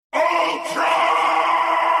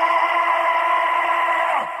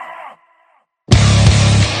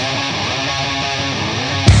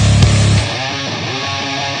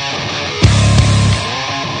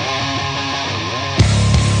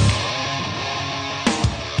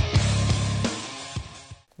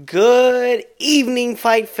Good evening,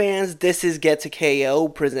 fight fans. This is Get to KO,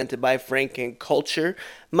 presented by Frank and Culture.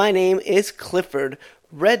 My name is Clifford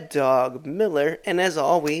Red Dog Miller, and as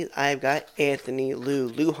always, I've got Anthony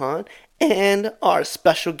Lou Lujan and our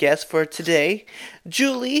special guest for today,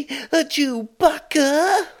 Julie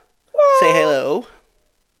Chewbacca. Say hello.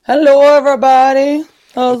 Hello, everybody.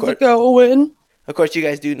 How's it going? Of course, you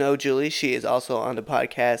guys do know Julie. She is also on the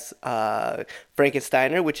podcast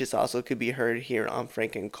Frankensteiner, which is also could be heard here on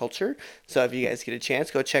Frank and Culture. So if you guys get a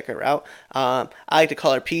chance, go check her out. I like to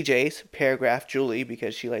call her PJ's, Paragraph Julie,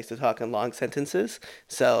 because she likes to talk in long sentences.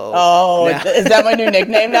 So is that my new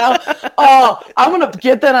nickname now? Oh, I'm gonna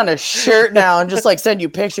get that on a shirt now and just like send you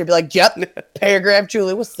a picture. Be like, "Yep, Paragraph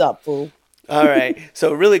Julie, what's up, fool?" All right.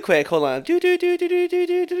 So really quick, hold on.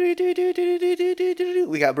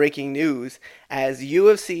 We got breaking news as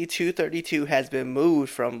UFC 232 has been moved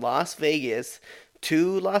from Las Vegas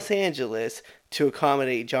to Los Angeles to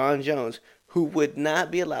accommodate Jon Jones, who would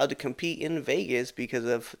not be allowed to compete in Vegas because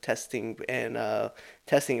of testing and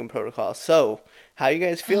protocols. So, how are you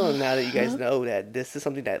guys feeling now that you guys know that this is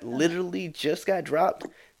something that literally just got dropped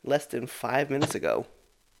less than 5 minutes ago?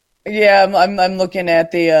 Yeah, I'm looking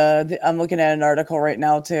at I'm looking at an article right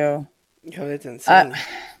now too. Yo, that's insane.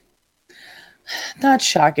 Not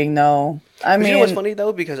shocking though. You know what's funny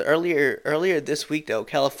though, because earlier this week though,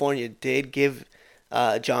 California did give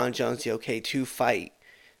Jon Jones the okay to fight.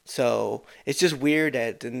 So it's just weird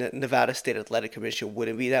that the Nevada State Athletic Commission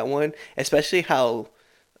wouldn't be that one, especially how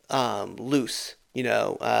loose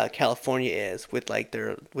California is with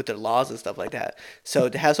their laws and stuff like that. So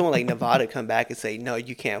to have someone like Nevada come back and say, no,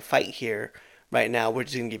 you can't fight here right now, we're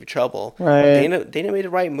just gonna give you trouble. Right. Dana made the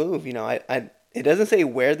right move. It doesn't say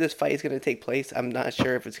where this fight is gonna take place. I'm not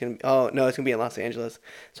sure if it's gonna be, oh no, it's gonna be in Los Angeles.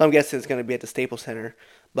 So I'm guessing it's gonna be at the Staples Center.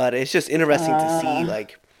 But it's just interesting to see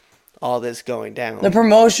all this going down. The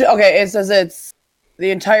promotion, okay, it says it's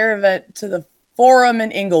the entire event to the Forum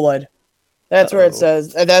in Inglewood. That's where it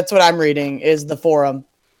says. That's what I'm reading is the Forum.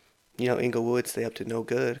 Inglewood stay up to no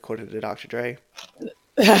good, according to Dr. Dre.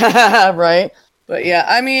 Right. But yeah,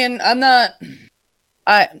 I'm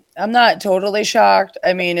not totally shocked.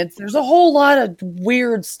 There's a whole lot of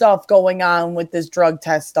weird stuff going on with this drug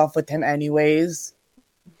test stuff with him anyways.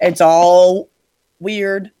 It's all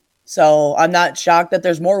weird. So I'm not shocked that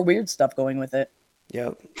there's more weird stuff going with it.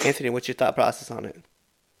 Yep. Anthony, what's your thought process on it?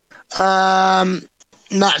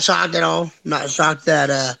 Not shocked at all. Not shocked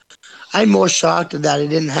that I'm more shocked that it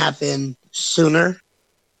didn't happen sooner.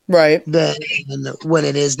 Right. Than when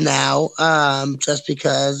it is now. Just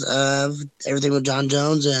because of everything with Jon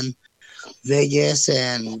Jones and Vegas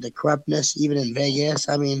and the corruptness even in Vegas.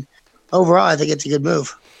 Overall I think it's a good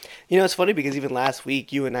move. It's funny because even last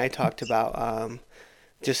week you and I talked about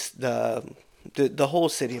just the whole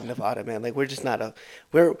city of Nevada, man. We're just not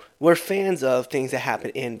we're fans of things that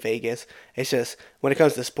happen in Vegas. It's just when it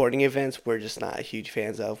comes to sporting events, we're just not huge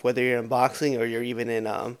fans of, whether you're in boxing or you're even in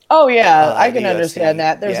I can understand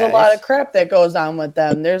that. There's a lot of crap that goes on with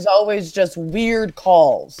them. There's always just weird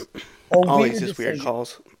calls. Weird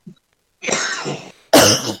calls.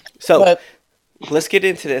 So let's get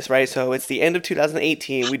into this, right? So it's the end of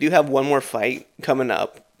 2018. We do have one more fight coming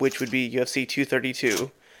up, which would be UFC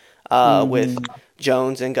 232. With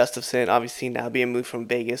Jones and Gustafsson obviously now being moved from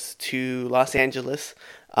Vegas to Los Angeles.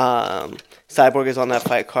 Cyborg is on that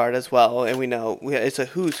fight card as well, and we know it's a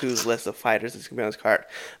who's list of fighters that's going to be on this card.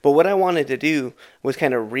 But what I wanted to do was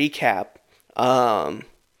kind of recap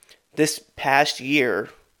this past year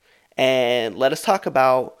and let us talk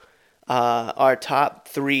about our top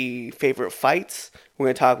 3 favorite fights. We're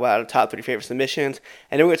going to talk about our top 3 favorite submissions,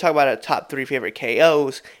 and then we're going to talk about our top 3 favorite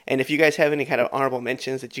KOs. And if you guys have any kind of honorable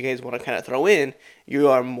mentions that you guys want to kind of throw in, you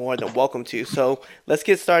are more than welcome to. So let's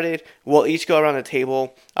get started. We'll each go around the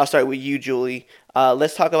table. I'll start with you, Julie.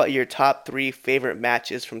 Let's talk about your top 3 favorite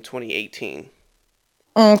matches from 2018.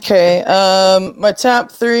 Okay. My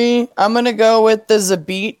top 3, I'm going to go with the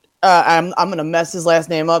Zabit. I'm going to mess his last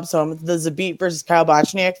name up, so the Zabit versus Kyle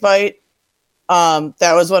Bochniak fight.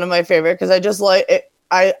 That was one of my favorite because I just like it.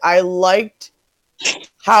 I liked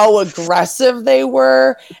how aggressive they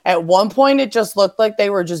were. At one point, it just looked like they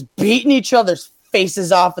were just beating each other's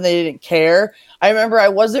faces off and they didn't care. I remember I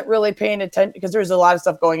wasn't really paying attention because there was a lot of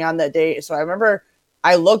stuff going on that day. So I remember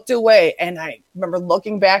I looked away and I remember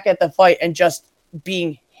looking back at the fight and just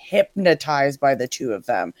being hypnotized by the two of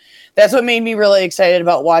them. That's what made me really excited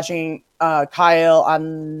about watching Kyle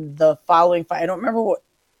on the following fight. I don't remember what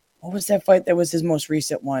was that fight that was his most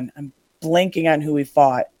recent one. I'm blanking on who he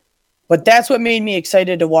fought. But that's what made me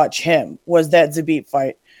excited to watch him, was that Zabit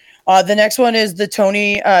fight. The next one is the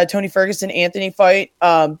Tony Ferguson Anthony fight.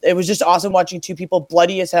 It was just awesome watching two people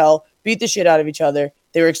bloody as hell beat the shit out of each other.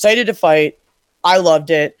 They were excited to fight. I loved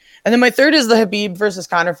it. And then my third is the Khabib versus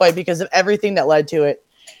Conor fight because of everything that led to it.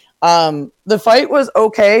 The fight was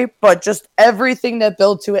okay, but just everything that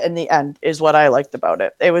built to it in the end is what I liked about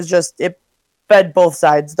it. It was just, it fed both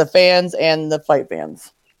sides, the fans and the fight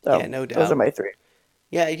fans. So Yeah, no doubt. those are my three.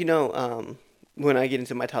 Yeah, when I get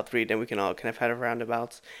into my top three, then we can all kind of have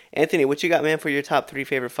roundabouts. Anthony, what you got, man, for your top three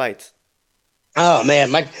favorite fights? Oh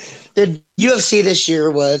man, the UFC this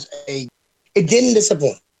year it didn't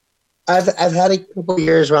disappoint. I've had a couple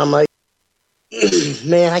years where I'm like,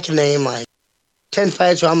 man, I can name like 10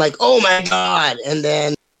 fights where I'm like, oh my God. And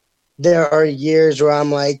then there are years where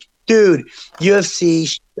I'm like, dude,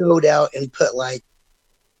 UFC showed out and put like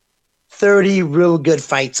 30 real good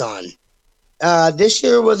fights on. This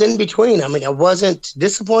year was in between. I mean, I wasn't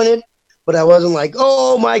disappointed, but I wasn't like,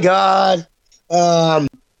 oh my God.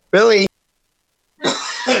 Really,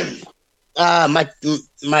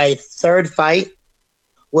 my third fight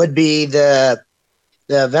would be the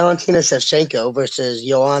Valentina Shevchenko versus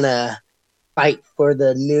Joanna fight for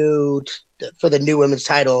the new women's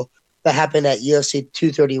title that happened at UFC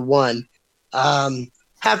 231.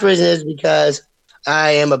 Half the reason is because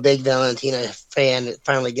I am a big Valentina fan.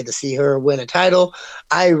 Finally get to see her win a title.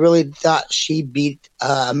 I really thought she beat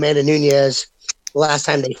Amanda Nunes last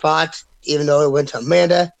time they fought, even though it went to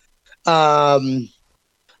Amanda.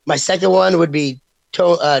 My second one would be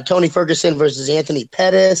Tony Ferguson versus Anthony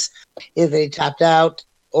Pettis. Anthony tapped out,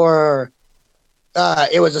 or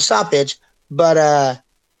it was a stoppage. But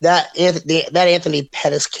that Anthony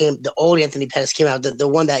Pettis the old Anthony Pettis came out, the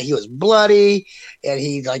one that he was bloody, and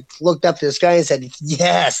he like looked up to the sky and said,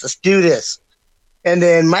 "Yes, let's do this." And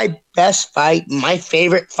then my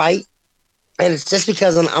favorite fight, and it's just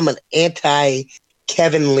because I'm an anti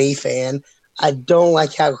Kevin Lee fan. I don't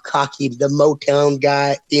like how cocky the Motown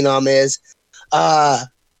guy phenom is. I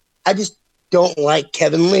just don't like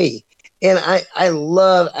Kevin Lee, and I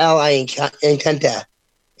love Ally Inquanta.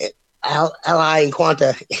 Ally and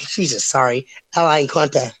Quanta. Jesus, sorry. Ally and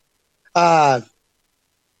Quanta. I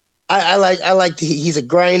like he's a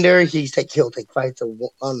grinder. He'll take fights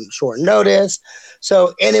on short notice.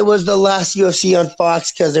 So, and it was the last UFC on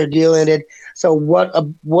Fox because their deal ended. So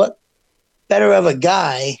what better of a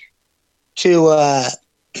guy to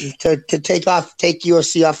take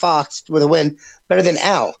UFC off Fox with a win better than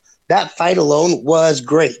Al. That fight alone was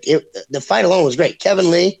great. The fight alone was great. Kevin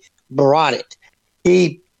Lee brought it.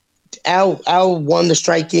 Al won the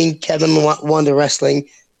striking. Kevin won the wrestling.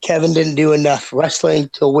 Kevin didn't do enough wrestling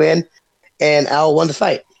to win, and Al won the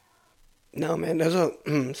fight. No, man, those are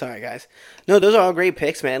sorry, guys. No, those are all great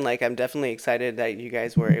picks, man. Like, I'm definitely excited that you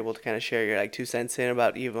guys were able to kind of share your like 2 cents in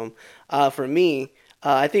about each of them. For me,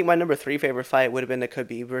 I think my number 3 favorite fight would have been the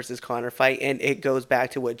Khabib versus Conor fight, and it goes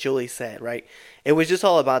back to what Julie said, right? It was just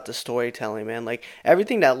all about the storytelling, man. Like,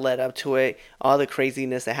 everything that led up to it, all the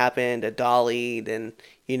craziness that happened, the Dolly, then,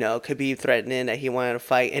 Khabib threatening that he wanted to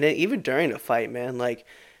fight, and then even during the fight, man, like,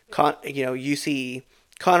 you see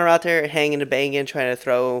Conor out there hanging and banging, trying to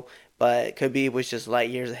throw, but Khabib was just light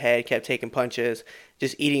years ahead, kept taking punches,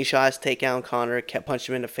 just eating shots, take down Conor, kept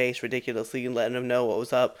punching him in the face ridiculously, letting him know what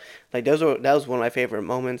was up. Like, that was one of my favorite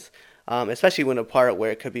moments, especially when the part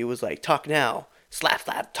where Khabib was like, talk now, slap,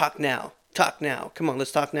 slap, talk now, come on,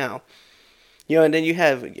 let's talk now. And then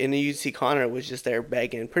you see Conor was just there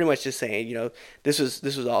begging, pretty much just saying, this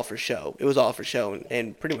was all for show. It was all for show,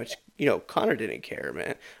 and pretty much, Conor didn't care,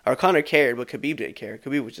 man. Or Conor cared, but Khabib didn't care.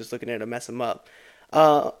 Khabib was just looking there to mess him up.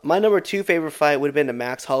 My number 2 favorite fight would have been the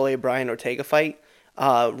Max Holloway Brian Ortega fight.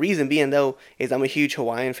 Reason being, though, is I'm a huge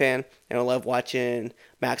Hawaiian fan, and I love watching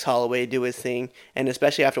Max Holloway do his thing, and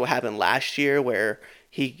especially after what happened last year where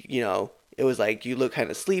he, it was like you look kind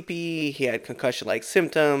of sleepy, he had concussion-like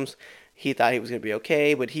symptoms, he thought he was going to be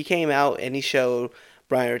okay, but he came out and he showed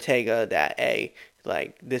Brian Ortega that, hey,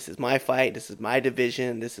 like, this is my fight, this is my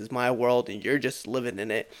division, this is my world, and you're just living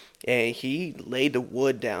in it. And he laid the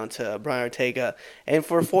wood down to Brian Ortega, and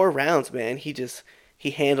for 4 rounds, man, he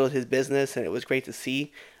handled his business, and it was great to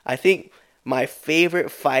see. I think my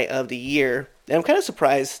favorite fight of the year, and I'm kind of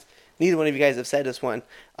surprised neither one of you guys have said this one,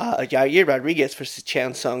 Yair Rodriguez versus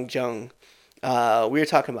Chan Sung Jung. We were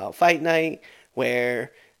talking about Fight Night,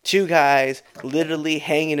 where 2 guys literally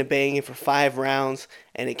hanging and banging for 5 rounds,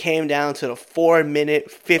 and it came down to the 4-minute,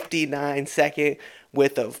 59-second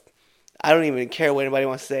with I don't even care what anybody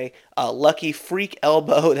wants to say, a lucky freak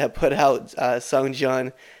elbow that put out Sung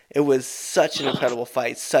Jung. It was such an incredible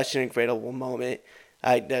fight, such an incredible moment.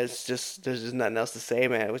 There's just nothing else to say,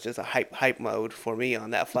 man. It was just a hype mode for me on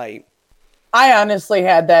that fight. I honestly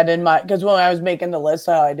had that in my because when I was making the list,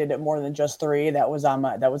 I did it more than just 3. That was on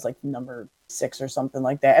my that was like number 6 or something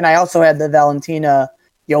like that. And I also had the Valentina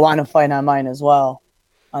Joanna fight on mine as well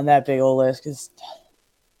on that big old list because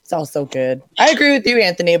it's all so good. I agree with you,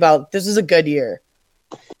 Anthony, about this is a good year.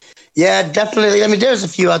 Yeah, definitely. I mean, there's a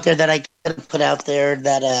few out there that I could have put out there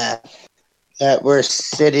that we're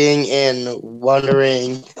sitting and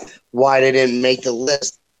wondering why they didn't make the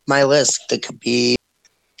list. My list, the Khabib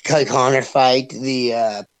Conor fight,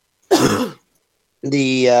 the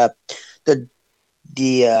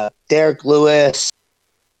Derek Lewis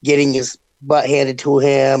getting his butt handed to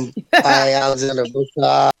him by Alexander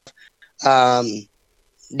Volkov,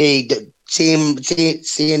 the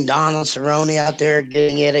seeing Donald Cerrone out there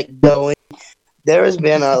getting it going. There has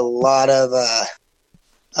been a lot of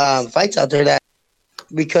fights out there that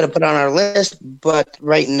we could have put on our list, but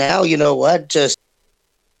right now, you know what? There's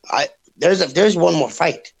one more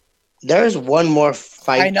fight. There's one more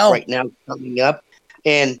fight right now coming up,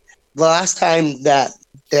 and the last time that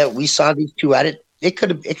we saw these two at it, it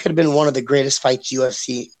could have been one of the greatest fights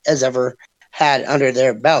UFC has ever had under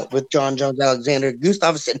their belt with John Jones, Alexander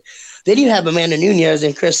Gustafsson. Then you have Amanda Nunes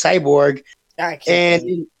and Chris Cyborg,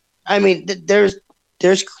 and I mean, there's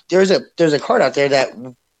a card out there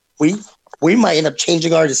that we might end up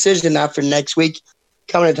changing our decision after next week,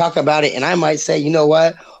 coming to talk about it, and I might say, you know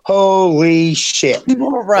what? Holy shit!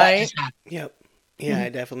 Right? Yep. Yeah, I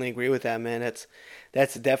definitely agree with that, man.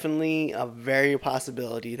 That's definitely a very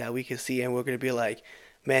possibility that we could see, and we're gonna be like,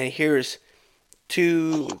 man, here's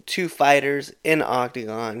two fighters in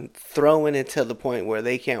octagon throwing it to the point where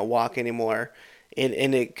they can't walk anymore, and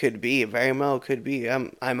it could be very well could be.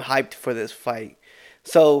 I'm hyped for this fight.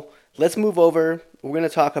 So let's move over. We're gonna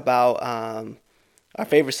talk about our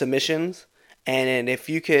favorite submissions, and if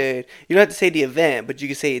you could, you don't have to say the event, but you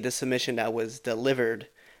can say the submission that was delivered.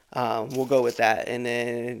 We'll go with that, and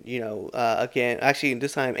then again, actually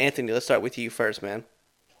this time, Anthony, let's start with you first, man.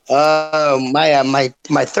 My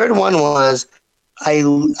third one was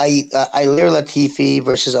Ilir Latifi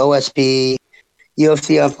versus OSP,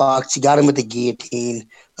 UFC on Fox. He got him with the guillotine.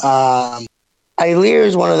 Ilir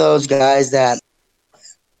is one of those guys that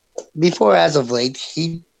before, as of late,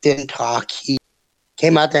 he didn't talk. He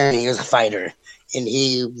came out there and he was a fighter, and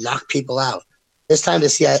he knocked people out. This time to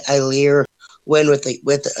see Ilir win with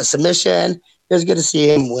a submission, it was good to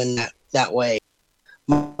see him win that way.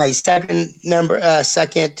 My second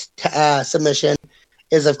submission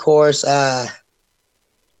is, of course,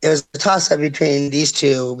 it was a toss-up between these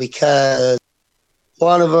two because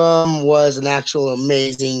one of them was an actual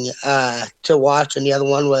amazing to watch, and the other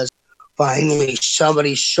one was finally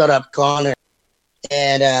somebody shut up Conor.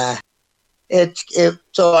 And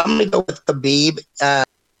so I'm gonna go with Khabib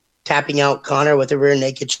tapping out Conor with a rear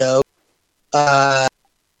naked choke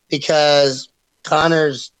because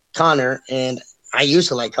Conor's Conor, and I used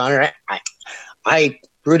to like Conor. I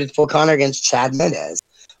rooted for Conor against Chad Mendes,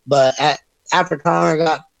 but after Conor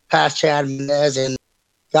got past Chad Mendes and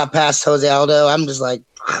got past Jose Aldo, I'm just like,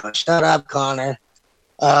 shut up, Conor.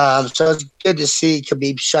 So it's good to see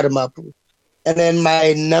Khabib shut him up. And then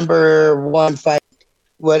my number one fight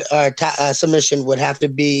submission would have to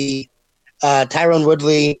be Tyron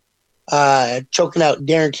Woodley choking out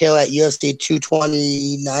Darren Till at UFC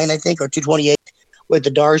 229, I think, or 228 with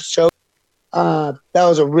the Darce choke. That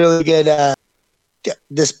was a really good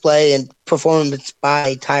display and performance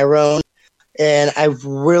by Tyrone. And I've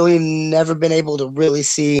really never been able to really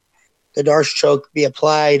see the Darce choke be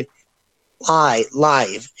applied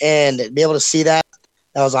live. And be able to see that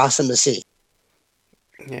was awesome to see.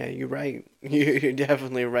 Yeah, you're right. You're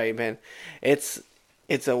definitely right, man. It's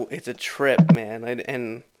a trip, man.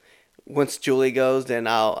 And once Julie goes, then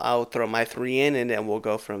I'll throw my 3 in, and then we'll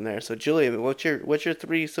go from there. So, Julie, what's your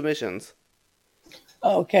 3 submissions?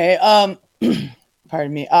 Okay.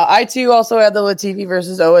 Pardon me. I too also had the Latifi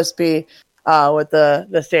versus OSP with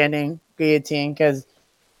the standing guillotine because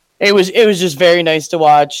it was just very nice to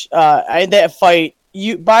watch. That fight.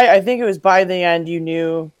 I think it was by the end you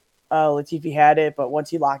knew Latifi had it, but once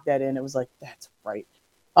he locked that in, it was like that's right.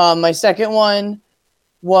 My second one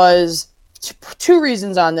was two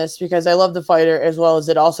reasons on this because I love the fighter as well as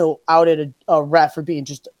it also outed a ref for being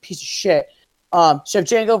just a piece of shit.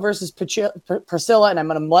 Shevchenko versus Priscilla, and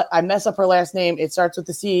I mess up her last name. It starts with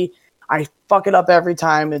the C. I fuck it up every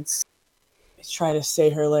time. Let's try to say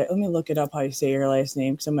her. Let me look it up how you say her last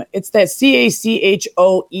name. It's that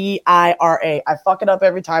Cachoeira. I fuck it up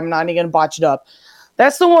every time. I'm not even gonna botch it up.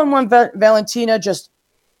 That's the one when Valentina just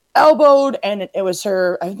elbowed, and it was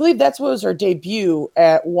her. I believe that was her debut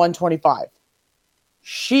at 125.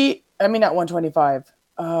 Not 125.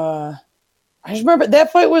 I just remember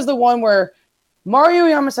that fight was the one where Mario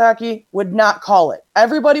Yamasaki would not call it.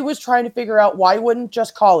 Everybody was trying to figure out why he wouldn't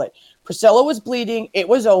just call it. Priscilla was bleeding, it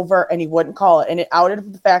was over, and he wouldn't call it. And it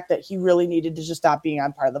outed the fact that he really needed to just stop being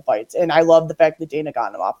on part of the fights. And I love the fact that Dana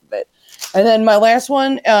got him off of it. And then my last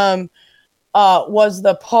one was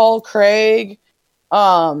the Paul Craig.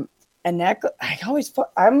 And that,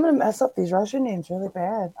 I'm going to mess up these Russian names really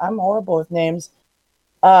bad. I'm horrible with names.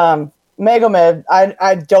 Magomed,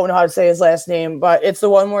 I don't know how to say his last name, but it's the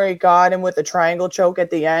one where he got him with the triangle choke at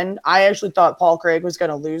the end. I actually thought Paul Craig was going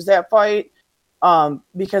to lose that fight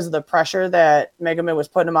because of the pressure that Magomed was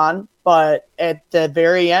putting him on. But at the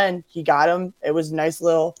very end, he got him. It was a nice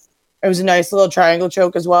little triangle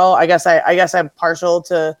choke as well. I guess I'm partial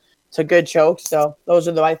to good chokes. So those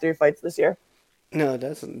are my 3 fights this year. No,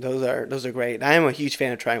 those are great. I am a huge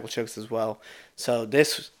fan of triangle chokes as well. So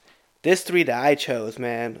this 3 that I chose,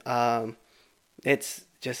 man, it's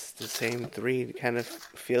just the same 3. It kind of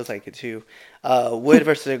feels like it too. Wood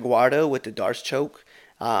versus Eduardo with the Darce choke.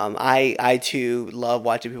 I too love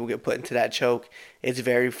watching people get put into that choke. It's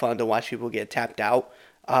very fun to watch people get tapped out.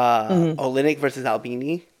 Oleinik versus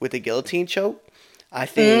Albini with the guillotine choke. I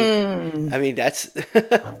think. I mean, that's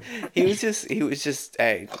he was just.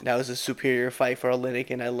 Hey, that was a superior fight for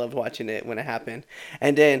Oleinik, and I loved watching it when it happened.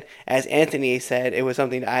 And then, as Anthony said, it was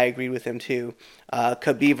something that I agreed with him too.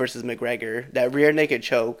 Khabib versus McGregor, that rear naked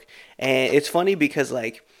choke, and it's funny because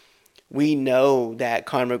like we know that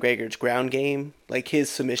Conor McGregor's ground game, like his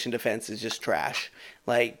submission defense, is just trash.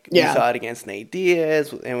 Like we saw it against Nate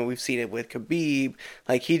Diaz, and we've seen it with Khabib.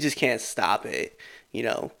 Like he just can't stop it, you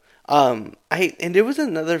know. And there was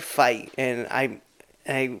another fight, and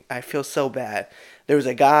I feel so bad. There was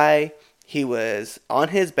a guy, he was on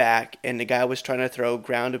his back, and the guy was trying to throw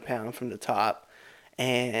ground and pound from the top,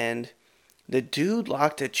 and the dude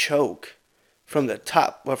locked a choke from the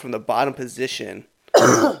top or from the bottom position,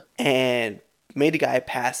 and made the guy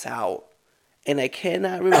pass out. And I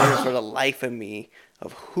cannot remember for the life of me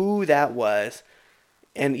of who that was.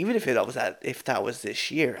 And even if that was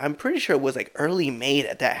this year, I'm pretty sure it was like early May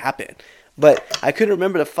that happened. But I couldn't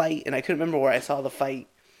remember the fight, and I couldn't remember where I saw the fight.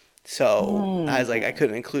 So I was like, I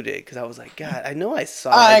couldn't include it because I was like, God, I know I saw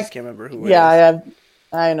it. I just can't remember who it is. Yeah,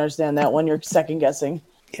 I understand that one. You're second guessing.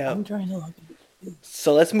 Yeah. I'm trying to look.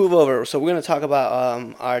 So let's move over. So we're going to talk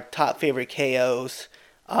about our top favorite KOs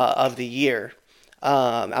of the year.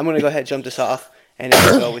 I'm going to go ahead and jump this off, and then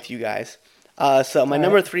we'll go with you guys. So my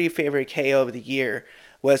number 3 favorite KO of the year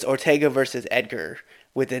was Ortega versus Edgar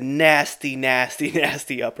with a nasty, nasty,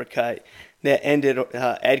 nasty uppercut that ended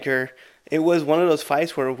Edgar. It was one of those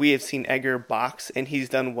fights where we have seen Edgar box and he's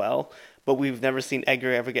done well, but we've never seen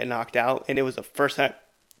Edgar ever get knocked out, and it was the first time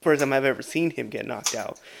I've ever seen him get knocked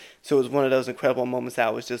out. So it was one of those incredible moments that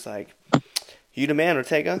I was just like, "You the man,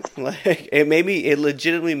 Ortega." Like it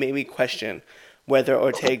legitimately made me question whether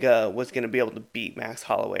Ortega was going to be able to beat Max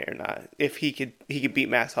Holloway or not. If he could beat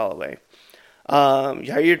Max Holloway.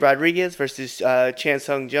 Yair Rodriguez versus Chan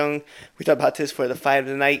Sung Jung. We talked about this for the fight of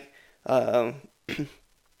the night. It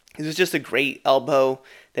was just a great elbow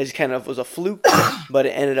that just kind of was a fluke, but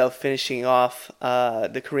it ended up finishing off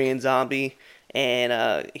the Korean Zombie,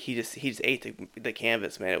 and he just ate the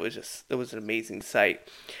canvas, man. It was an amazing sight.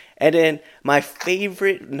 And then my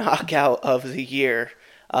favorite knockout of the year,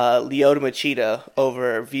 Lyoto Machida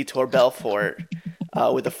over Vitor Belfort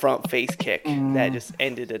with a front face kick that just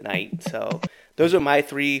ended the night. So those are my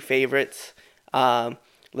 3 favorites.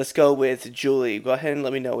 Let's go with Julie. Go ahead and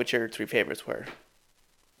let me know what your 3 favorites were.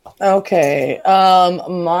 Okay.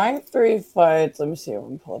 My 3 fights. Let me see. Let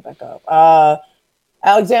me pull it back up.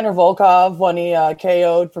 Alexander Volkov when he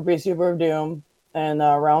KO'd Fabricio Verdum in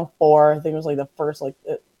round 4. I think it was like the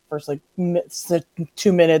first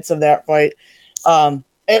 2 minutes of that fight.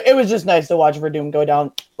 It was just nice to watch Verdum go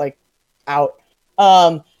down like out.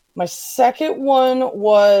 My second one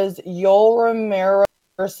was Yoel Romero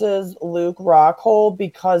versus Luke Rockhold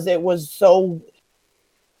because it was so.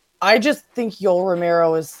 I just think Yoel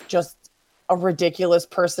Romero is just a ridiculous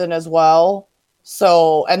person as well.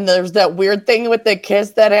 So, and there's that weird thing with the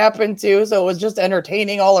kiss that happened too. So it was just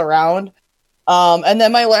entertaining all around. And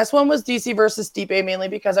then my last one was DC versus Stipe, mainly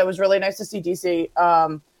because it was really nice to see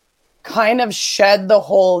DC kind of shed the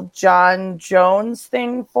whole John Jones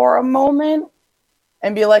thing for a moment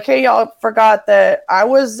and be like, hey, y'all forgot that I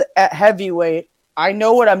was at heavyweight. I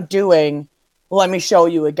know what I'm doing. Let me show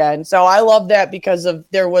you again. So I love that because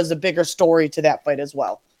there was a bigger story to that fight as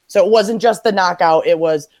well. So it wasn't just the knockout. It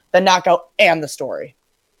was the knockout and the story.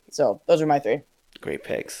 So those are my 3. Great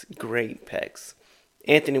picks.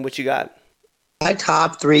 Anthony, what you got? My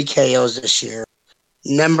top 3 KOs this year.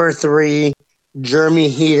 Number 3, Jeremy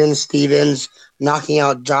Heaton Stevens knocking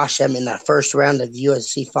out Josh Emmett in that first round of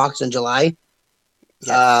UFC Fox in July.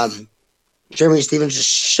 Yes. Jeremy Stevens just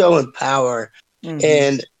showing power. Mhm.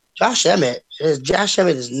 And Josh Emmett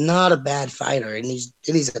is not a bad fighter, and he's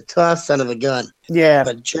a tough son of a gun. Yeah.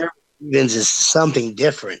 But Jeremy Stevens is something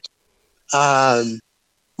different.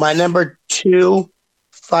 My number 2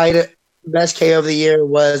 fight, best KO of the year,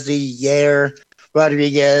 was the Yair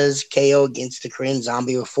Rodriguez KO against the Korean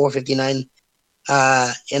Zombie with 4:59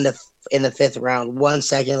 in the 5th round. 1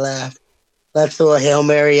 second left. Let's throw a Hail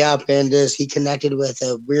Mary up, and he connected with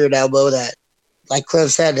a weird elbow that, like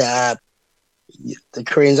Cliff said, the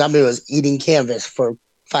Korean Zombie was eating canvas for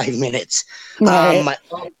 5 minutes. Right.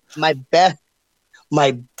 My best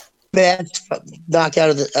knockout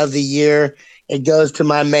of the year, it goes to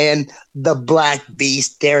my man, the Black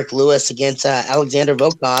Beast, Derek Lewis, against Alexander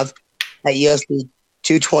Volkov at UFC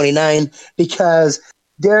 229, because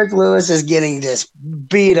Derek Lewis is getting just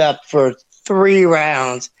beat up for 3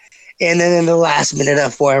 rounds. And then in the last minute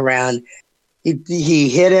of 4th round, he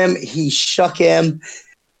hit him, he shook him,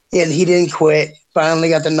 and he didn't quit. Finally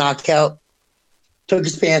got the knockout, took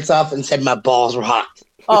his pants off, and said, "My balls were hot."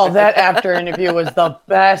 Oh, that after interview was the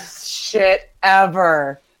best shit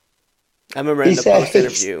ever. I remember in the post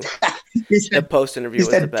interview. The post interview was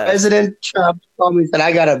the best. President Trump told me that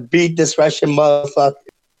I gotta beat this Russian motherfucker.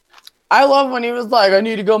 I love when he was like, I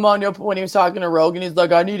need to come on your, when he was talking to Rogan, he's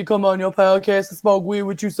like, I need to come on your podcast and smoke weed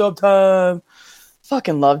with you sometime.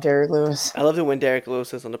 Fucking love Derek Lewis. I loved it when Derek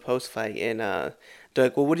Lewis was on the post fight and they're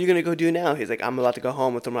like, well, what are you going to go do now? He's like, I'm about to go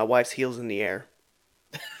home and throw my wife's heels in the air.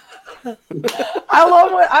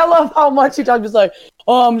 I love how much he talks. He's like,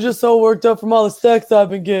 oh, I'm just so worked up from all the sex I've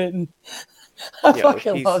been getting. I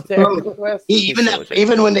fucking love Derek Lewis.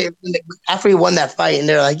 Even when they after he won that fight and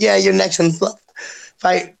they're like, yeah, you're next in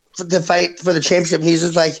fight for the championship, and he's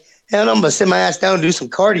just like, hell no, I'm gonna sit my ass down and do some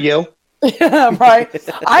cardio. Yeah, right.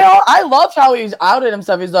 I loved how he's outed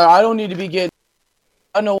himself. He's like, I don't need to be getting,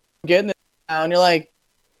 I don't know what I'm getting now. And you're like,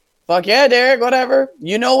 fuck yeah, Derek, whatever.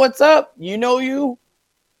 You know what's up. You know you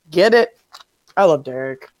get it. I love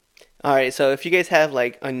Derek. All right, so if you guys have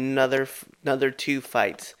like another 2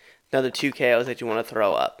 fights, another 2 KOs that you want to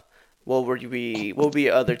throw up, what would be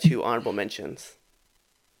your other 2 honorable mentions?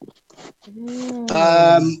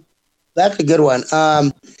 That's a good one.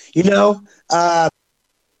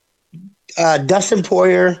 Dustin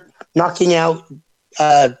Poirier knocking out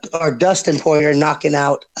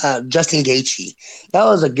Justin Gaethje. That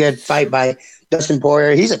was a good fight by Dustin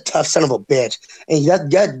Poirier. He's a tough son of a bitch, and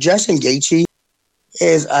Justin Gaethje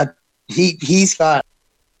is he's got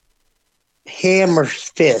hammer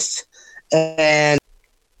fists, but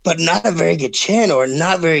not a very good chin or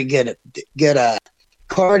not very good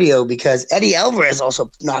cardio, because Eddie Alvarez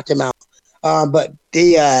also knocked him out. But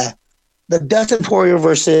the Dustin Poirier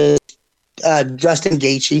versus Justin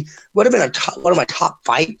Gaethje would have been one of my top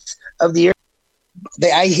fights of the year.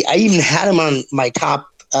 I even had him on my top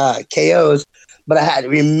KOs, but I had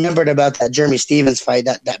remembered about that Jeremy Stevens fight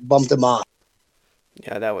that bumped him off.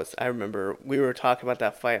 Yeah, I remember we were talking about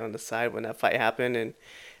that fight on the side when that fight happened, and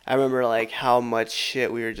I remember like how much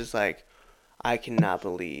shit we were just like, I cannot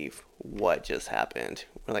believe what just happened.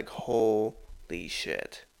 We're like, holy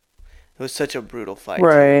shit. It was such a brutal fight.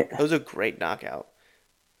 Right. It was a great knockout.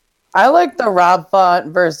 I like the Rob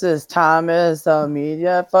Font versus Thomas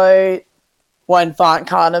Media fight when Font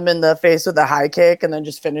caught him in the face with a high kick and then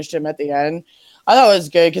just finished him at the end. I thought it was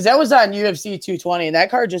good because that was on UFC 220, and that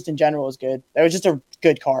card just in general was good. That was just a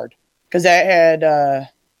good card because that had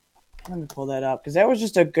let me pull that up because that was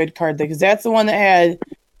just a good card because that's the one that had,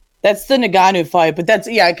 that's the Ngannou fight, but that's,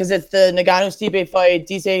 yeah, because it's the Ngannou-Stipe fight,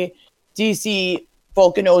 DC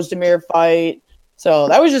Volkan Ozdemir fight. So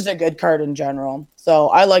that was just a good card in general. So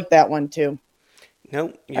I like that one too.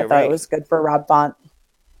 Nope, I thought it was good for Rob Font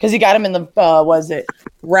because he got him in the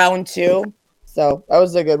round 2. So that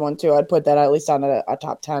was a good one too. I'd put that at least on a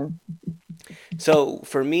top 10. So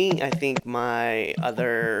for me, I think my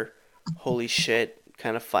other holy shit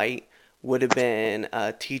kind of fight would have been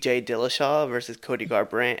TJ Dillashaw versus Cody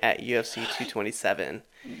Garbrandt at UFC 227.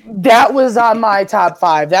 That was on my top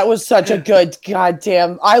 5. That was such a good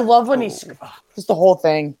goddamn. I love when just the whole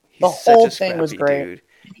thing. The whole thing was great. Dude.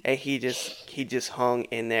 And he just hung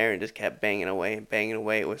in there and just kept banging away and banging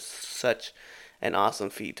away. It was such an awesome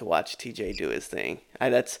feat to watch TJ do his thing. I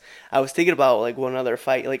was thinking about like one other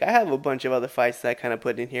fight. Like I have a bunch of other fights that I kind of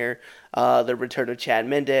put in here. The return of Chad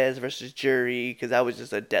Mendes versus Jury, because that was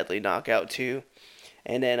just a deadly knockout too.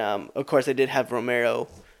 And then of course I did have Romero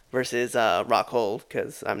versus Rockhold,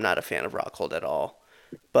 because I'm not a fan of Rockhold at all.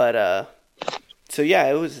 But so yeah,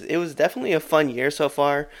 it was definitely a fun year so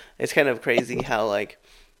far. It's kind of crazy how like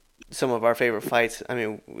some of our favorite fights. I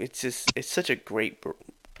mean, it's such a great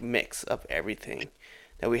mix of everything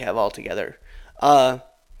that we have all together.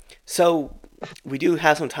 So we do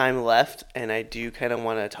have some time left, and I do kind of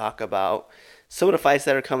want to talk about some of the fights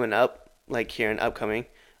that are coming up, like here and upcoming.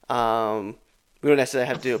 We don't necessarily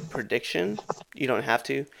have to do a prediction. You don't have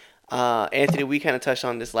to. Anthony, we kind of touched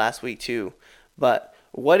on this last week too, but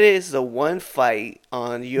what is the one fight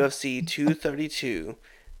on UFC 232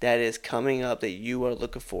 that is coming up that you are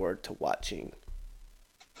looking forward to watching?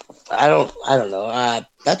 I don't know.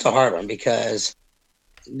 That's a hard one because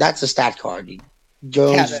that's a stat card.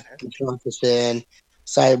 Jones, Finn,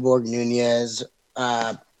 Cyborg, Nunez.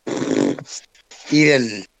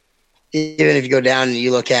 Even if you go down and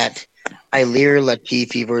you look at Ilir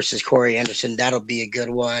Latifi versus Corey Anderson, that'll be a good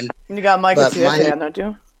one. You got Michael Chiesa on there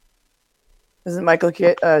too. Isn't Michael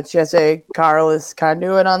Chiesa Carlos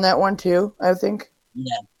Conduit on that one too? I think.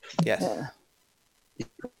 Yeah. Yes. Yeah.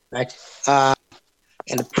 Right.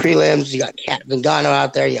 And the prelims, you got Kat Zingano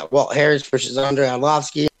out there. You got Walt Harris versus Andrei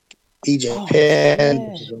Arlovsky. BJ Penn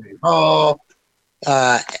versus Ryan Hall.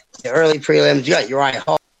 The early prelims, you got Uriah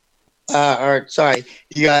Hall. You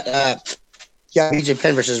got BJ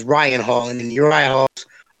Penn versus Ryan Hall, and then Uriah Hall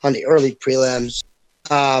on the early prelims.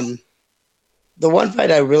 The one fight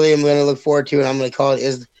I really am going to look forward to, and I'm going to call it,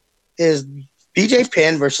 is BJ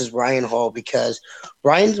Penn versus Ryan Hall, because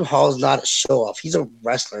Ryan Hall is not a show-off. He's a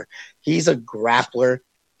wrestler. He's a grappler,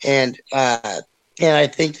 and I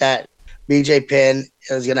think that BJ Penn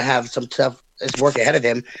is going to have some tough work ahead of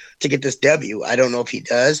him to get this W. I don't know if he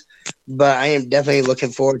does, but I am definitely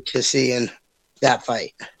looking forward to seeing that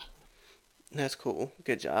fight. That's cool.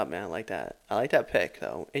 Good job, man. I like that. I like that pick,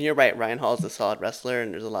 though. And you're right. Ryan Hall's a solid wrestler,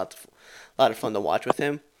 and there's a lot of fun to watch with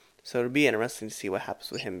him. So it'll be interesting to see what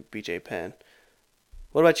happens with him and BJ Penn.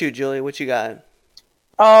 What about you, Julie? What you got?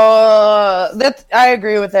 I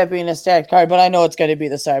agree with that being a stat card, but I know it's going to be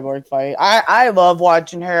the Cyborg fight. I love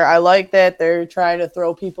watching her. I like that they're trying to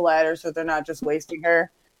throw people at her so they're not just wasting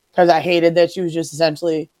her, because I hated that she was just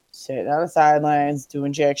essentially sitting on the sidelines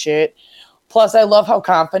doing jack shit. Plus, I love how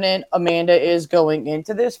confident Amanda is going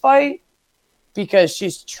into this fight, because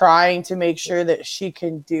she's trying to make sure that she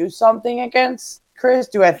can do something against Chris.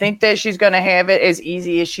 Do I think that she's going to have it as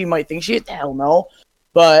easy as she might think she is? Hell no.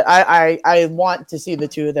 But I want to see the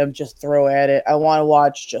two of them just throw at it. I want to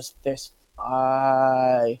watch just this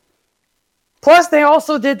fight. Plus, they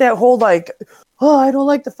also did that whole I don't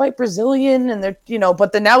like to fight Brazilian, and they're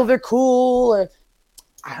but now they're cool.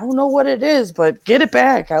 I don't know what it is, but get it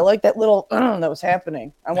back. I like that little that was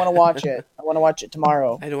happening. I want to watch it. I want to watch it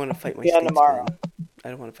tomorrow. I don't want to fight my statesman. Tomorrow. I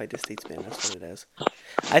don't want to fight the statesman. That's what it is.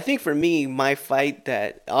 I think for me, my fight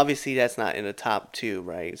that obviously that's not in the top two,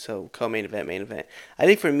 right? So co-main event, main event. I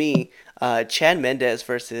think for me, Chad Mendes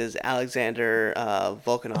versus Alexander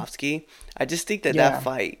Volkanovski. I just think that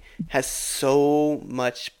fight has so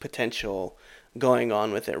much potential going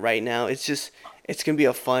on with it right now. It's going to be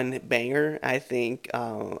a fun banger. I think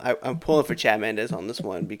I'm pulling for Chad Mendes on this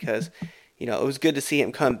one because, it was good to see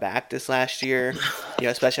him come back this last year,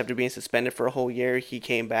 especially after being suspended for a whole year. He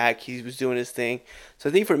came back. He was doing his thing. So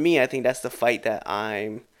I think for me, that's the fight that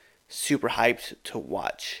I'm super hyped to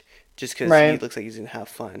watch just because he looks like he's going to have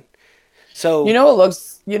fun. So what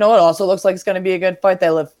also looks like it's going to be a good fight?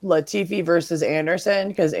 That Latifi versus Anderson,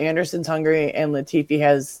 because Anderson's hungry and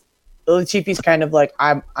Latifi's kind of like,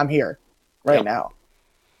 I'm here right now.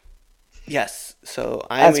 Yes, so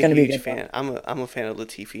I'm a huge fan. I'm a fan of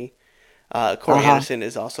Latifi. Corey Anderson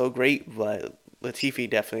is also great, but Latifi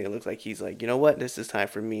definitely looks like he's like, you know what, this is time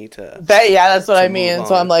for me to. That's what I mean.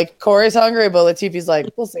 So I'm like, Corey's hungry, but Latifi's like,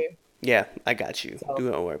 we'll see. Yeah, I got you. So,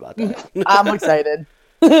 don't worry about that. I'm excited.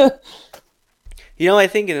 I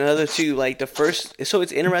think in another two, like the first. So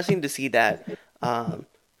it's interesting to see that.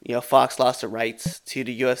 Fox lost the rights to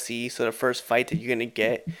the UFC, so the first fight that you're gonna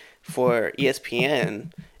get for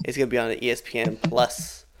ESPN is gonna be on the ESPN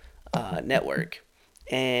Plus network,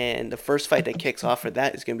 and the first fight that kicks off for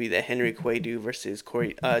that is gonna be the Henry Cejudo versus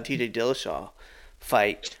TJ Dillashaw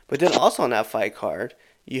fight. But then also on that fight card,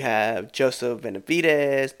 you have Joseph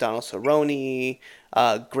Benavidez, Donald Cerrone,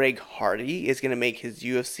 Greg Hardy is gonna make his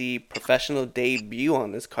UFC professional debut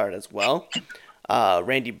on this card as well.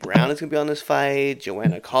 Randy Brown is going to be on this fight.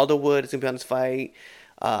 Joanna Calderwood is going to be on this fight.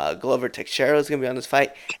 Glover Teixeira is going to be on this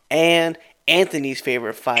fight. And Anthony's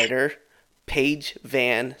favorite fighter, Paige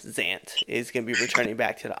Van Zant, is going to be returning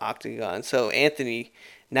back to the octagon. So, Anthony,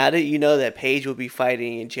 now that you know that Paige will be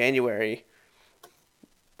fighting in January,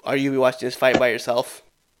 are you watching this fight by yourself?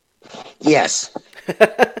 Yes.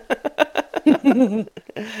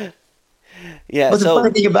 Yeah. But the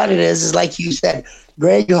funny thing about it is like you said,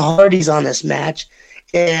 Greg Hardy's on this match,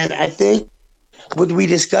 And I think would we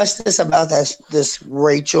discuss this about this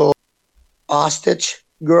Rachel Ostich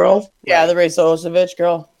girl Yeah, the Ray Solosevich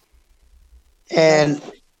girl. and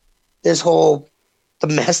this whole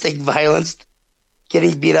domestic violence,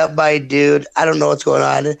 getting beat up by a dude. I don't know what's going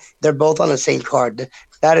on. They're both on the same card.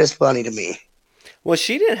 That is funny to me. Well,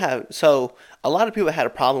 she didn't have. So a lot of people had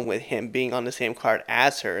a problem with him being on the same card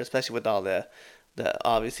as her, especially with all the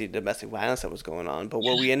obviously domestic violence that was going on. But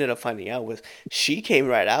what we ended up finding out was she came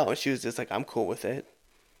right out and she was just like, "I'm cool with it."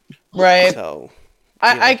 Right. So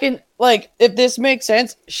I can, like, if this makes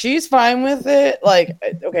sense, she's fine with it. Like,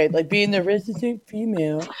 okay, like being the resident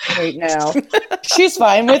female right now, she's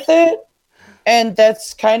fine with it. And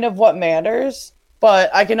that's kind of what matters. But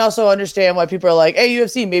I can also understand why people are like, hey,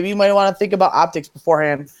 UFC, maybe you might want to think about optics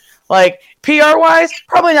beforehand. Like, PR-wise,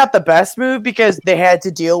 probably not the best move because they had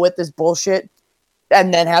to deal with this bullshit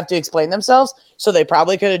and then have to explain themselves. So they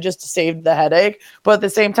probably could have just saved the headache. But at the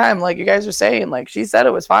same time, like you guys are saying, like she said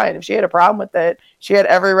it was fine. If she had a problem with it, she had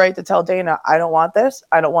every right to tell Dana, I don't want this.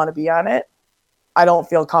 I don't want to be on it. I don't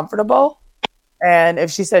feel comfortable. And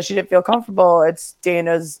if she says she didn't feel comfortable, it's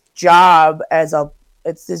Dana's job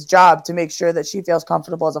it's his job to make sure that she feels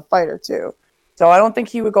comfortable as a fighter too. So I don't think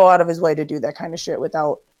he would go out of his way to do that kind of shit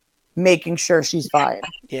without making sure she's fine.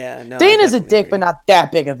 yeah, no. Dana's a dick, but not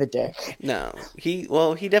that big of a dick. No, he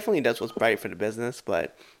definitely does what's right for the business,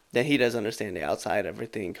 but then he does understand the outside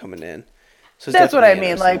everything coming in. So it's That's what I definitely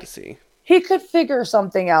mean. interesting Like to see. he could figure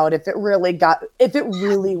something out if it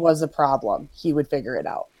really was a problem. He would figure it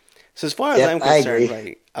out. So as far as I'm I concerned, agree.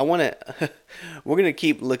 right, I want to. We're gonna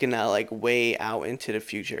keep looking at like way out into the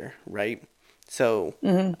future, right? So,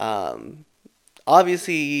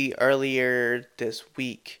 obviously earlier this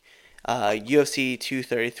week, UFC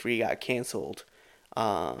 233 got canceled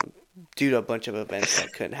due to a bunch of events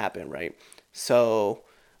that couldn't happen, right? So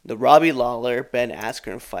the Robbie Lawler Ben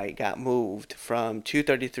Askren fight got moved from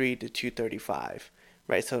 233 to 235,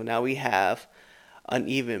 right? So now we have an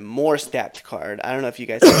even more stacked card. I don't know if you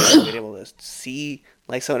guys have been able to see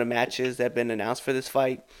like some of the matches that have been announced for this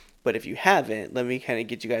fight, but if you haven't, let me kind of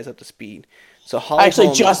get you guys up to speed. So I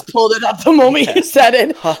actually just pulled it up the moment you said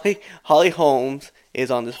it. Holly Holmes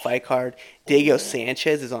is on this fight card. Diego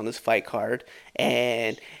Sanchez is on this fight card,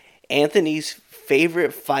 and Anthony's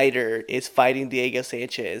favorite fighter is fighting Diego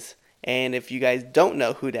Sanchez. And if you guys don't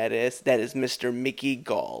know who that is Mr. Mickey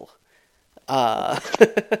Gall.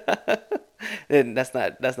 And that's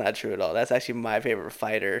not true at all. That's actually my favorite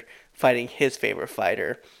fighter fighting his favorite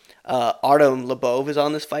fighter. Artem Lobov is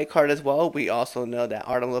on this fight card as well. We also know that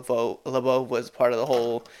Artem Lobov was part of the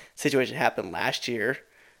whole situation that happened last year,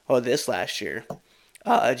 or this last year.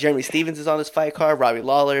 Jeremy Stevens is on this fight card. Robbie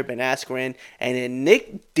Lawler, Ben Askren, and then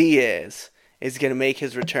Nick Diaz is going to make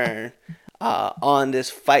his return on this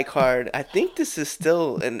fight card. I think this is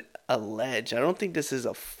still a ledge. I don't think this is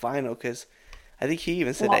a final because I think he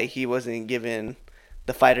even said that he wasn't given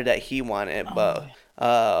the fighter that he wanted, but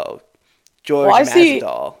George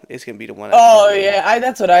Masvidal is going to be the one.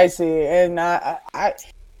 That's what I see, and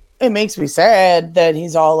it makes me sad that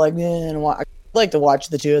he's all like, man, I like to watch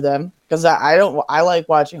the two of them because I like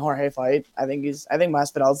watching Jorge fight. I think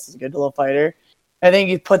Masvidal's is a good little fighter. I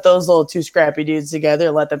think you put those little two scrappy dudes together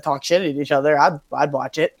and let them talk shit at each other. I'd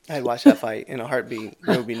watch it. I'd watch that fight in a heartbeat.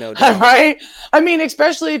 There would be no doubt. Right? I mean,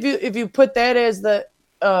 especially if you put that as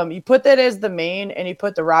the main and you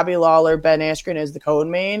put the Robbie Lawler Ben Askren as the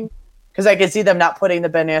co-main, because I can see them not putting the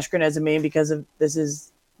Ben Askren as a main because of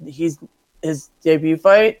he's his debut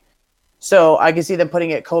fight. So I can see them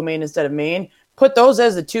putting it co-main instead of main. Put those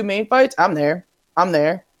as the two main fights. I'm there.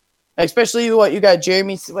 Especially what you got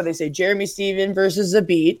Jeremy Steven versus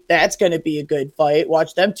Zabit. That's going to be a good fight.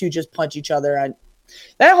 Watch them two just punch each other on.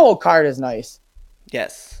 That whole card is nice.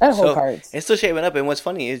 Yes. That whole card. It's still shaping up. And what's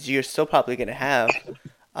funny is you're still probably going to have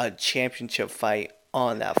a championship fight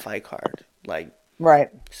on that fight card. Like, right.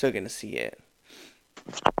 Still going to see it.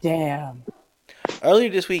 Damn. Earlier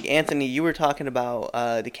this week, Anthony, you were talking about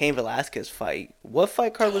the Cain Velasquez fight. What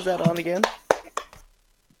fight card was that on again?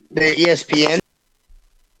 The ESPN.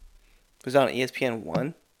 Was that on ESPN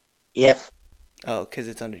 1? Yep. Oh, because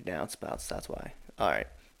it's under Downspouts. That's why. All right.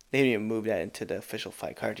 They didn't even move that into the official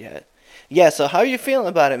fight card yet. Yeah, so how are you feeling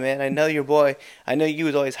about it, man? I know your boy. I know you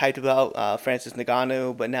was always hyped about Francis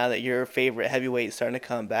Ngannou, but now that your favorite heavyweight is starting to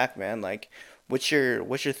come back, man, like, what's your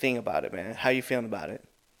thing about it, man? How are you feeling about it?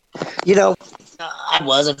 You know, I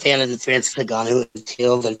was a fan of the Francis Ngannou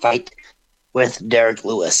until the fight with Derek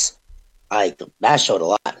Lewis. Like, that showed a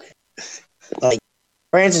lot. Like,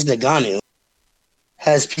 Francis Ngannou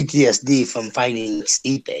has PTSD from fighting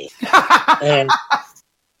Stipe. and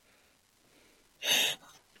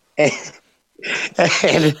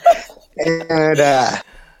and and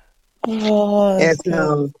Oh, and that's good.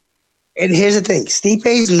 so and here's the thing: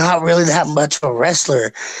 Stipe's not really that much of a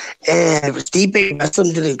wrestler, and if Stipe wrestled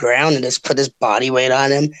him to the ground and just put his body weight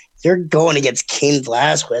on him, you're going against Cain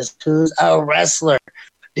Velasquez, who's a wrestler,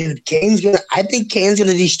 dude. I think Kane's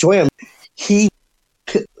gonna destroy him. He,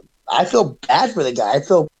 I feel bad for the guy.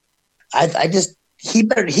 I just he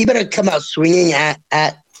better come out swinging at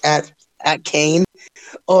Kane,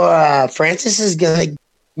 or Francis is gonna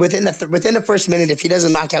within the first minute, if he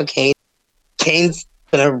doesn't knock out Kane, Kane's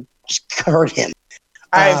gonna just hurt him.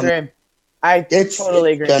 I agree. I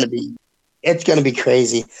totally agree. It's gonna be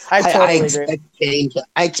crazy. I totally agree.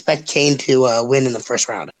 I expect Kane to win in the first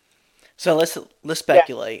round. So let's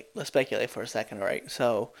speculate. Let's speculate for a second, all right?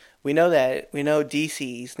 So we know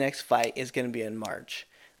DC's next fight is going to be in March.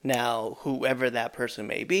 Now, whoever that person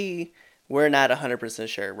may be, we're not 100%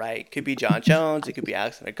 sure, right? It could be John Jones, it could be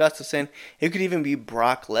Alexander Gustafsson, it could even be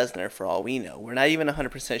Brock Lesnar for all we know. We're not even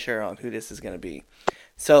 100% sure on who this is going to be.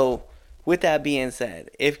 So, with that being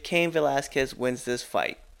said, if Cain Velasquez wins this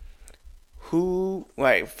fight,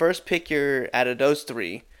 first pick out of those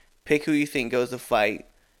three, pick who you think goes to fight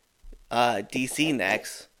DC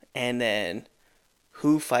next, and then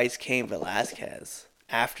who fights Cain Velasquez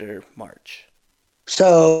after March.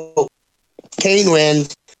 So Kane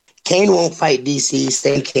wins. Kane won't fight DC.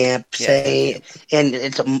 Same camp. And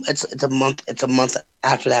it's a month. It's a month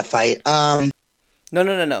after that fight.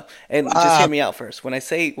 No. And just hear me out first. When I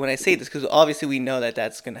say this, because obviously we know that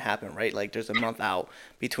that's going to happen, right? Like there's a month out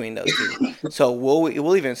between those two. So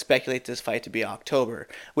we'll even speculate this fight to be October,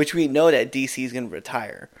 which we know that DC is going to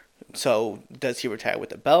retire. So does he retire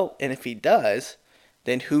with the belt? And if he does,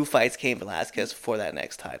 then who fights Cain Velasquez for that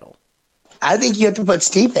next title? I think you have to put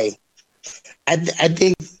Stipe. I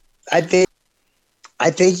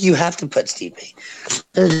think you have to put Stipe.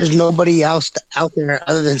 There's nobody else out there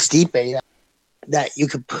other than Stipe that you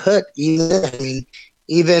could put. Even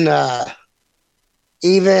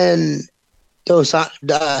those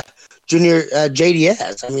Junior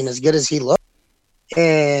JDS. I mean, as good as he looks,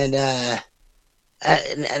 and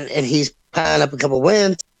he's piling up a couple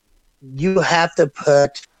wins. You have to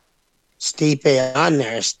put Stipe on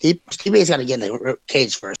there. Stipe's got to get in the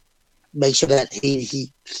cage first. Make sure that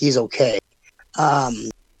he's okay. Brock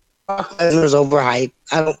Lesnar's overhyped.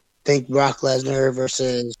 I don't think Brock Lesnar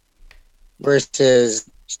versus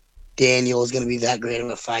Daniel is going to be that great of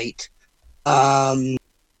a fight. I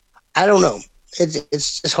don't know.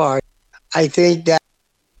 It's just hard. I think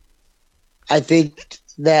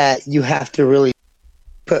that you have to really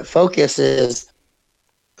put focus is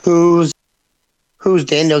who's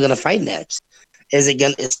Daniel going to fight next? Is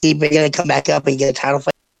Stipe going to come back up and get a title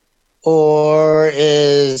fight, or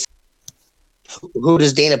who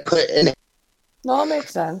does Dana put in it? No, it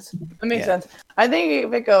makes sense. It makes sense. I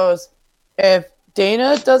think if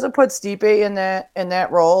Dana doesn't put Stipe in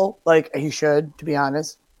that role, like he should, to be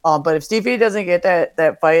honest. But if Stipe doesn't get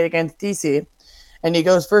that fight against DC, and he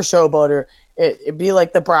goes for Showboater, it'd be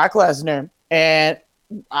like the Brock Lesnar, and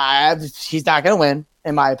he's not going to win,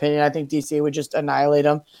 in my opinion. I think DC would just annihilate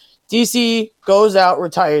him. DC goes out,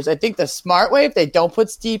 retires. I think the smart way, if they don't put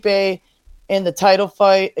Stipe in the title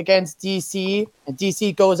fight against DC, and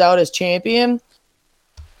DC goes out as champion,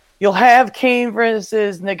 you'll have Cain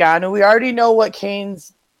versus Ngannou. We already know what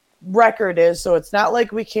Cain's record is, so it's not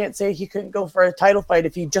like we can't say he couldn't go for a title fight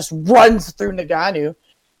if he just runs through Ngannou.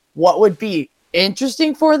 What would be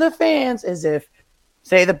interesting for the fans is if,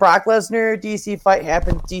 say, the Brock Lesnar DC fight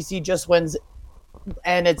happens, DC just wins,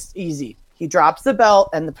 and it's easy. He drops the belt,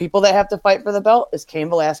 and the people that have to fight for the belt is Cain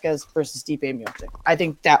Velasquez versus Stipe Miocic. I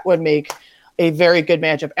think that would make a very good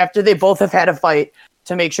matchup after they both have had a fight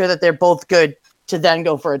to make sure that they're both good to then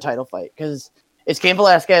go for a title fight, because it's Cain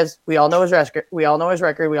Velasquez. We all know his record. We all know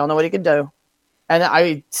what he can do. And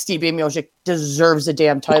Stipe Miocic deserves a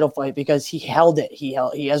damn title fight because he held it. He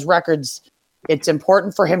has records. It's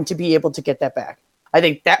important for him to be able to get that back. I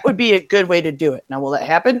think that would be a good way to do it. Now, will that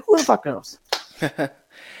happen? Who the fuck knows?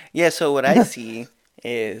 Yeah, so what I see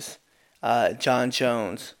is John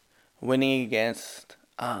Jones winning against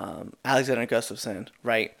Alexander Gustafsson,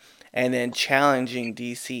 right? And then challenging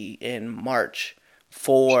DC in March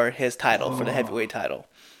for his title, for the heavyweight title.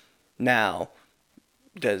 Now,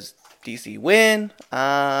 does DC win?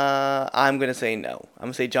 I'm going to say no. I'm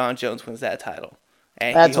going to say John Jones wins that title.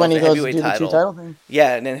 And that's when he goes to do the two title thing?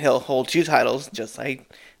 Yeah, and then he'll hold two titles, just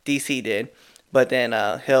like DC did. But then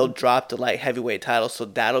he'll drop the light heavyweight title, so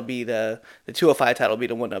that'll be the 205 title will be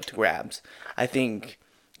the one up to grabs. I think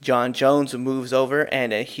John Jones moves over,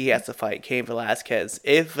 and then he has to fight Cain Velasquez.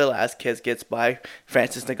 If Velasquez gets by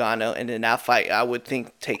Francis Ngannou, and then that fight, I would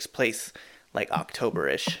think, takes place like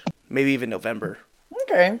October-ish, maybe even November.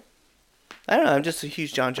 Okay. I don't know. I'm just a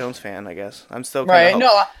huge John Jones fan, I guess. I'm still kind Right. of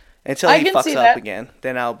No, until I he can fucks see up that. again.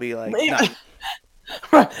 Then I'll be like, no.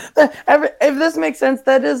 If this makes sense,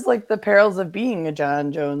 that is like the perils of being a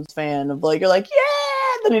John Jones fan. Of like, you're like,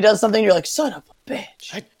 yeah, then he does something, you're like, son of a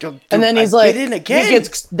bitch. And then he's like, in again.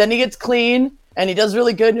 He gets clean, and he does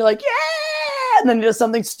really good, and you're like, yeah. And then he does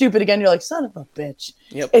something stupid again, you're like, son of a bitch.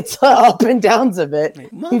 Yep. It's up and downs of it.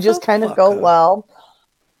 You just kind of go, well,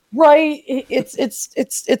 right. It's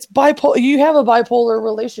bipolar. You have a bipolar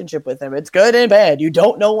relationship with him. It's good and bad. You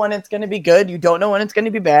don't know when it's going to be good. You don't know when it's going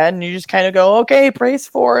to be bad, and you just kind of go, okay, praise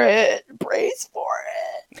for it.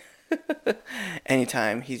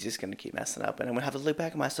 Anytime, he's just gonna keep messing up, and I'm gonna have to look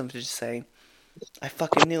back at myself to just say, I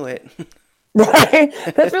fucking knew it. Right.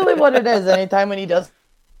 That's really what it is. Anytime when he does,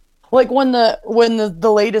 like when the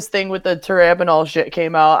latest thing with the Terabinol shit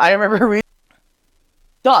came out, I remember reading,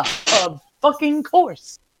 duh, of fucking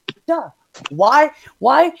course, duh. Why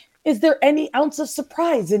is there any ounce of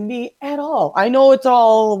surprise in me at all? I know it's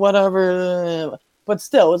all whatever, but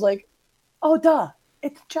still, it was like, oh, duh,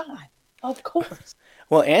 it's John, of course.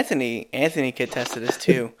 Well, Anthony could attest to this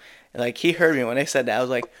too. Like, he heard me when I said that. I was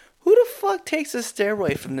like, who the fuck takes a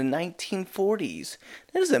steroid from the 1940s?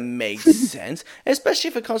 That doesn't make sense. Especially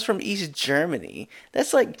if it comes from East Germany.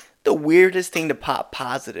 That's like the weirdest thing to pop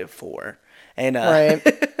positive for. And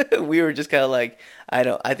Right. we were just kind of like,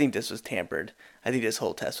 I think this was tampered. I think this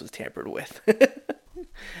whole test was tampered with.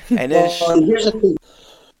 And then here's the thing.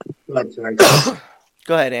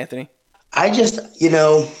 Go ahead, Anthony. I just,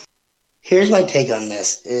 here's my take on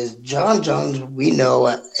this: is John Jones, we know,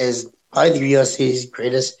 is probably the UFC's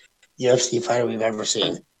greatest UFC fighter we've ever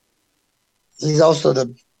seen. He's also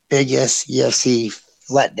the biggest UFC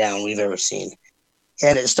letdown we've ever seen,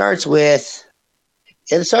 and it starts with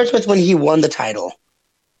when he won the title,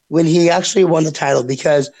 when he actually won the title,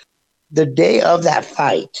 because the day of that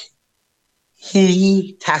fight,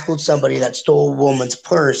 he tackled somebody that stole a woman's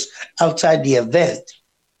purse outside the event,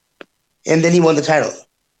 and then he won the title.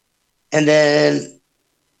 And then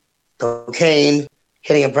cocaine,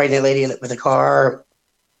 hitting a pregnant lady with a car,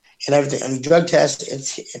 and everything. I mean, drug test,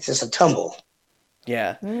 it's just a tumble.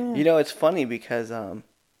 Yeah. It's funny because, and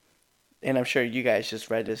I'm sure you guys just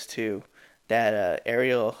read this too, that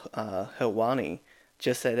Ariel Helwani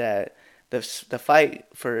just said that the fight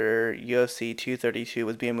for UFC 232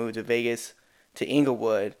 was being moved to Vegas to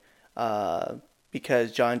Inglewood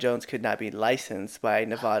because John Jones could not be licensed by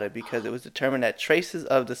Nevada because it was determined that traces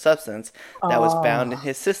of the substance that was found in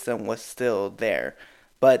his system was still there.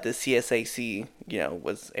 But the CSAC,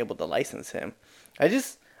 was able to license him. I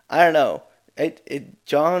don't know.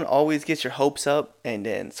 John always gets your hopes up, and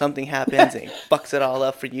then something happens and he fucks it all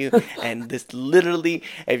up for you. And this literally,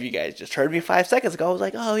 if you guys just heard me 5 seconds ago, I was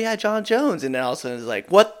like, oh yeah, John Jones. And then all of a sudden it's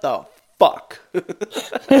like, what the fuck?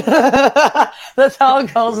 That's how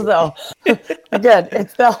it goes, though. Again,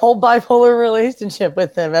 it's that whole bipolar relationship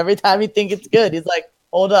with him. Every time you think it's good, he's like,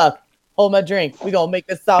 hold up, hold my drink. We gonna make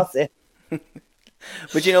this saucy.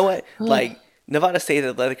 But you know what? Like, Nevada State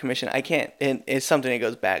Athletic Commission, I can't, and it's something that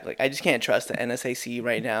goes back. Like, I just can't trust the NSAC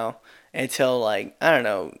right now until, like, I don't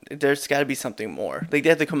know, there's got to be something more. Like, they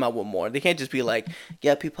have to come out with more. They can't just be like,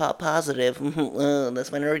 yeah, people are positive, that's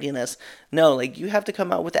minoritiness. No, like, you have to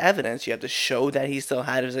come out with evidence. You have to show that he still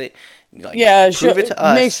has it. Like, prove it to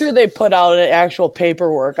us. Make sure they put out an actual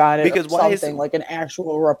paperwork on it, because why something like an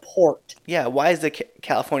actual report. Yeah, why is the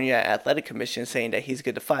California Athletic Commission saying that he's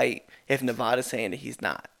good to fight if Nevada's saying that he's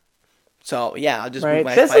not? So, yeah, I'll just move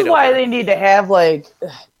my This fight is why over. they need to have, like,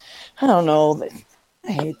 I don't know.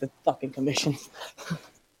 I hate the fucking commission.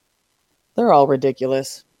 They're all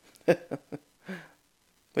ridiculous.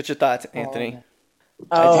 What's your thoughts, Anthony?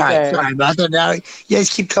 Okay. Sorry about that. Now you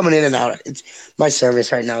guys keep coming in and out. My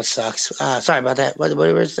service right now sucks. Sorry about that. What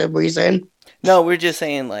were you saying? No, we're just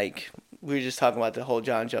saying, like, we were just talking about the whole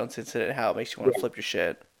John Jones incident, how it makes you want to flip your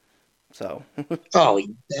shit. So. Oh,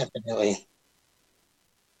 definitely.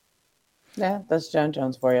 Yeah, that's John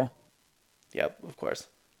Jones for you. Yep, of course.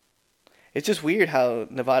 It's just weird how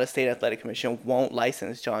Nevada State Athletic Commission won't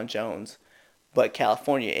license John Jones, but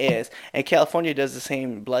California is. And California does the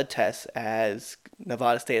same blood test as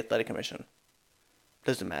Nevada State Athletic Commission.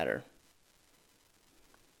 Doesn't matter.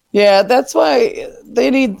 Yeah, that's why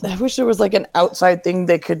they need. I wish there was like an outside thing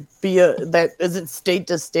that could be that isn't state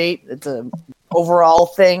to state. It's a overall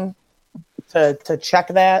thing to check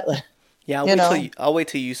that. Yeah, I'll wait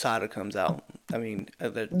till USADA comes out. I mean,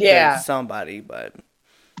 there's somebody, but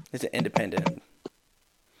it's an independent.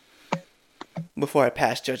 Before I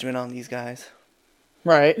pass judgment on these guys.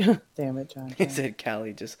 Right. Damn it, John. He said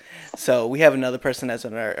Callie just. So we have another person that's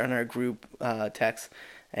on our group text,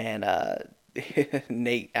 and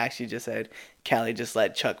Nate actually just said Callie just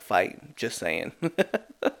let Chuck fight. Just saying.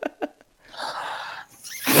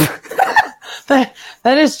 That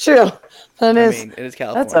is true. I mean, it is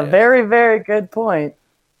California. That's a very, very good point.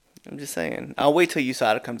 I'm just saying. I'll wait till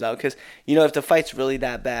USADA comes out because if the fight's really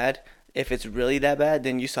that bad, if it's really that bad,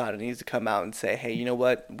 then USADA needs to come out and say, hey, you know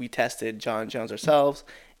what? We tested John Jones ourselves.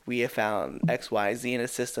 We have found X, Y, Z in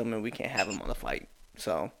his system, and we can't have him on the fight.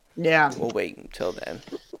 So yeah, we'll wait until then.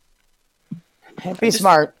 Be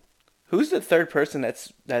smart. Who's the third person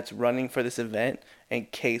that's running for this event in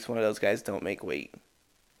case one of those guys don't make weight?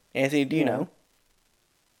 Anthony, do you know?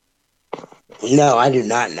 No, I do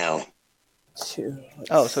not know.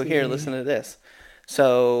 So here, listen to this.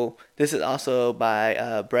 So this is also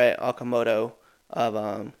by Brett Okamoto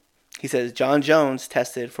of he says John Jones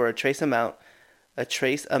tested for a trace amount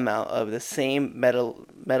of the same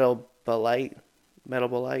metabolite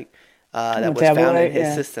that was found in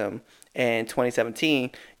his system in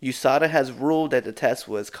 2017. USADA has ruled that the test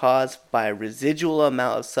was caused by a residual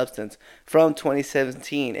amount of substance from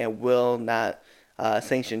 2017 and will not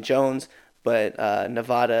sanction Jones, but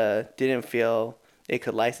Nevada didn't feel it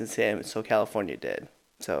could license him, so California did.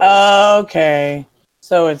 So okay,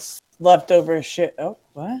 so it's leftover shit. Oh,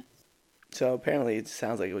 what? So apparently it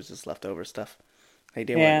sounds like it was just leftover stuff.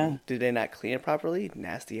 Did they not clean it properly?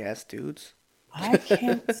 Nasty ass dudes. I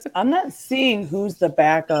can't. I'm not seeing who's the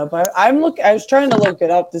backup. I was trying to look it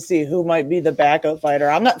up to see who might be the backup fighter.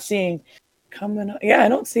 I'm not seeing coming up. Yeah, I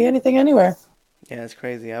don't see anything anywhere. Yeah, it's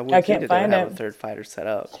crazy. I can't find a third fighter set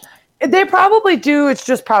up. They probably do. It's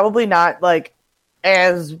just probably not like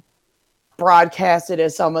as broadcasted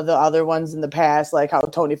as some of the other ones in the past, like how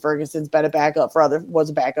Tony Ferguson's been was a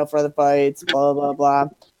backup for other fights. Blah blah blah.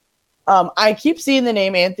 I keep seeing the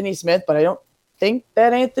name Anthony Smith, but I don't think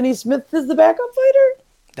that Anthony Smith is the backup fighter.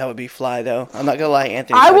 That would be fly, though. I'm not gonna lie,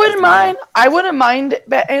 Anthony. I wouldn't mind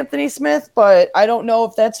Anthony Smith, but I don't know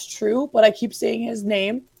if that's true. But I keep saying his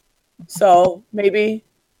name, so maybe.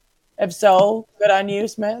 If so, good on you,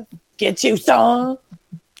 Smith. Get you some.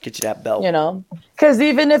 Get you that belt. Because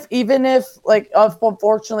even if like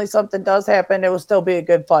unfortunately something does happen, it will still be a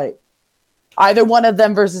good fight. Either one of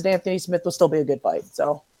them versus Anthony Smith will still be a good fight.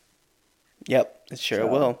 So. Yep, it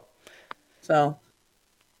will. So,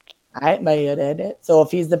 I made it. So if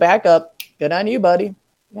he's the backup, good on you, buddy.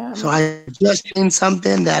 Yeah. So I just seen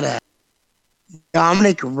something that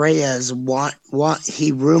Dominic Reyes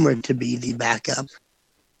he rumored to be the backup.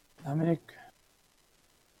 Dominic.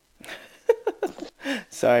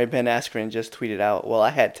 Sorry, Ben Askren just tweeted out. Well, I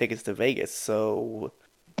had tickets to Vegas, so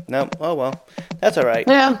no. Oh well, that's all right.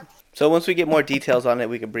 Yeah. So once we get more details on it,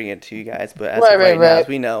 we can bring it to you guys. But as of right now, as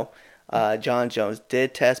we know. John Jones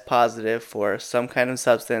did test positive for some kind of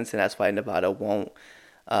substance, and that's why Nevada won't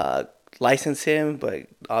license him. But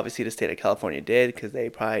obviously, the state of California did because they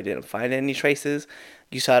probably didn't find any traces.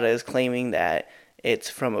 USADA is claiming that it's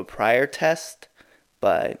from a prior test,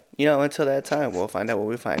 but until that time, we'll find out what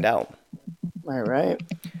we find out. All right.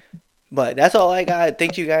 But that's all I got.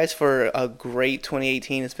 Thank you guys for a great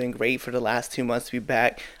 2018. It's been great for the last 2 months to be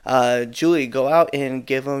back. Julie, go out and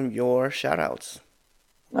give them your shout outs.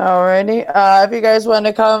 Alrighty. If you guys want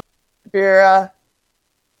to come, if you're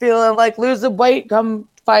feeling like losing weight, come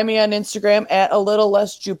find me on Instagram at a little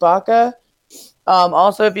less Chewbacca.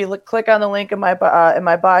 Also, if you click on the link in my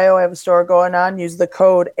bio, I have a store going on. Use the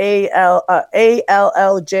code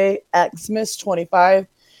ALLJXmas25.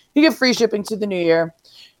 You get free shipping to the new year.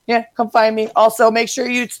 Yeah, come find me. Also, make sure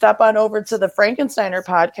you stop on over to the Frankensteiner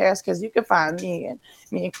podcast because you can find me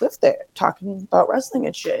and Cliff there talking about wrestling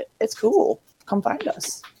and shit. It's cool. Come find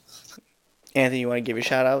us. Anthony, you want to give your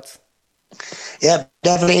shout outs? Yep,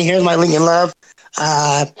 definitely. Here's my link in love.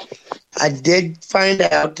 I did find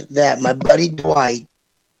out that my buddy Dwight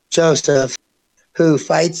Joseph, who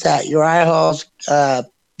fights at Uriah Hall's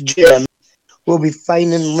gym, will be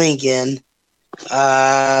fighting in Lincoln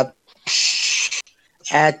at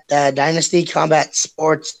Dynasty Combat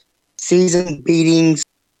Sports season beatings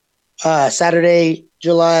Saturday,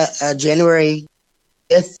 January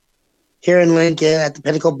 5th here in Lincoln at the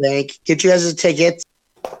Pinnacle Bank. Get you guys a ticket.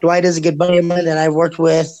 Dwight is a good buddy of mine that I worked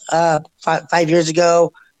with 5 years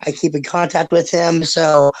ago. I keep in contact with him,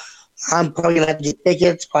 so I'm probably going to have to get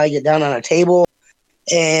tickets, probably get down on a table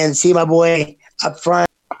and see my boy up front.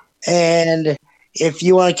 And if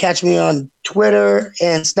you want to catch me on Twitter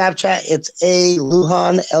and Snapchat, it's A.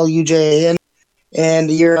 Lujan, Lujan, and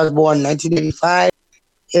the year I was born, 1985.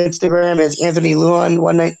 Instagram is Anthony Lujan,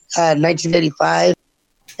 1985.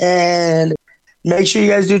 And Make sure you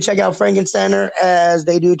guys do check out Frankensteiner as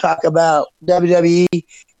they do talk about WWE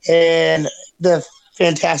and the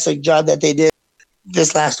fantastic job that they did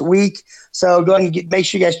this last week. So go ahead and make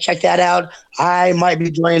sure you guys check that out. I might be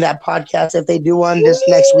joining that podcast if they do one this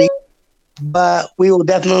next week, but we will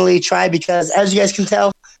definitely try because as you guys can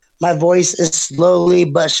tell, my voice is slowly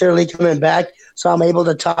but surely coming back. So I'm able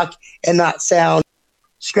to talk and not sound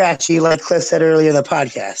scratchy like Cliff said earlier in the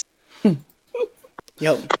podcast.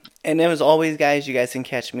 Yep. And then as always, guys, you guys can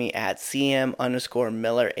catch me at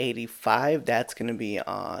CM_Miller85. That's going to be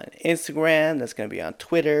on Instagram. That's going to be on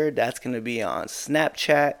Twitter. That's going to be on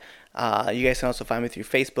Snapchat. You guys can also find me through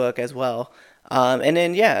Facebook as well. And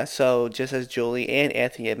then, yeah, so just as Julie and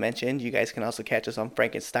Anthony had mentioned, you guys can also catch us on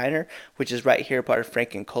Frankensteiner, which is right here, part of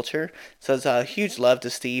Franken Culture. So it's a huge love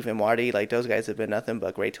to Steve and Marty. Like, those guys have been nothing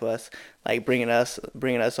but great to us, like bringing us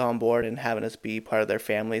on board and having us be part of their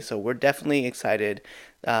family. So we're definitely excited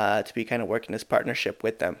to be kind of working this partnership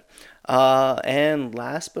with them. And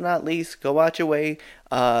last but not least, go watch your way.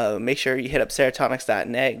 Make sure you hit up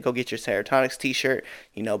serotonix.net. Go get your Serotonix t-shirt.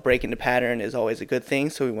 You know, breaking the pattern is always a good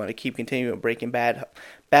thing. So we want to keep continuing breaking bad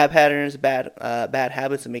patterns, bad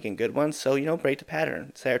habits, and making good ones. So, you know, break the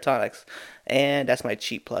pattern, Serotonix. And that's my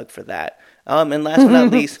cheap plug for that. And last but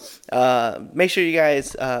not least, make sure you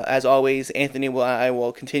guys, as always, Anthony I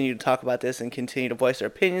will continue to talk about this and continue to voice their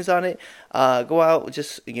opinions on it. Go out,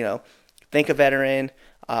 just, you know, thank a veteran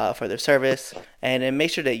for their service, and then make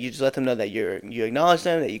sure that you just let them know that you acknowledge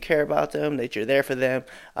them, that you care about them, that you're there for them.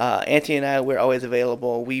 Anthony and I, we're always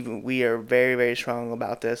available. We are very, very strong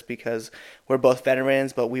about this because we're both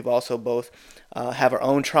veterans, but we've also both have our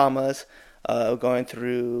own traumas. Going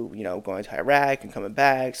through, you know, going to Iraq and coming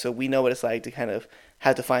back, so we know what it's like to kind of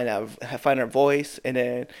have to find our voice, and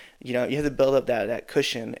then, you know, you have to build up that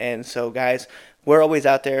cushion. And so, guys, we're always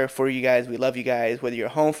out there for you guys. We love you guys, whether you're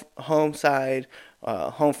home side,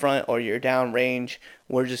 home front, or you're down range.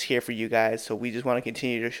 We're just here for you guys. So we just want to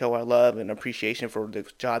continue to show our love and appreciation for the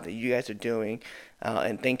job that you guys are doing,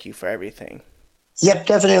 and thank you for everything. Yep,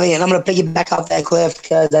 definitely. And I'm going to piggyback off that, Cliff,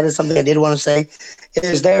 because that is something I did want to say.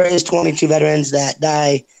 There is 22 veterans that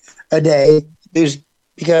die a day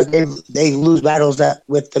because they lose battles that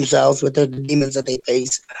with themselves, with the demons that they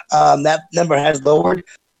face. That number has lowered,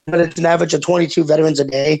 but it's an average of 22 veterans a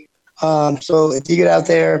day. So if you get out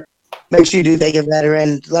there, make sure you do thank a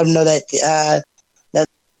veteran. Let them know that that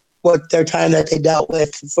what their time that they dealt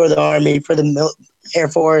with for the Army, for the Air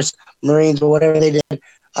Force, Marines, or whatever they did.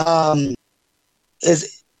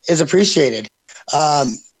 Is appreciated. I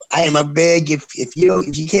am a big if you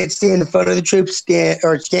can't stand in front of the troops,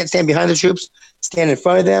 can't stand behind the troops, stand in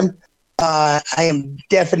front of them. I am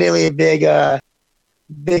definitely a big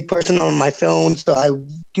person on my phone, so I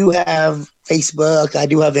do have Facebook, I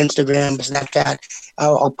do have Instagram, Snapchat.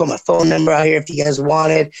 I'll put my phone number out here if you guys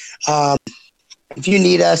want it. If you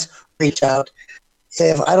need us, reach out.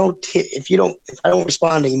 If I don't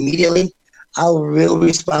respond immediately, I'll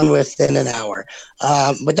respond within an hour.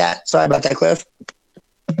 With that, sorry about that, Cliff.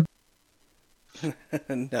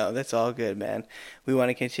 No, that's all good, man. We want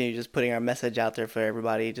to continue just putting our message out there for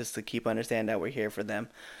everybody, just to keep understanding that we're here for them.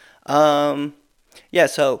 Yeah.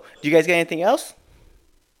 So, do you guys got anything else?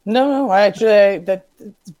 No. That's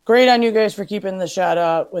great on you guys for keeping the shout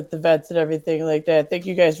out with the vets and everything like that. Thank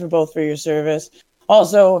you guys for your service.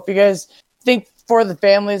 Also, if you guys think for the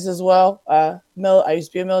families as well, I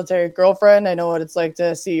used to be a military girlfriend. I know what it's like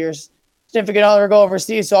to see your significant other go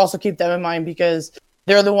overseas. So also keep them in mind because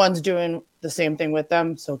they're the ones doing the same thing with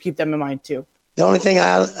them. So keep them in mind too. The only thing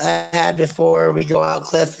I had before we go out,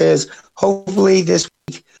 Cliff, is hopefully this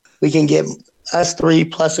week we can get us 3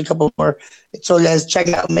 plus a couple more. So you guys check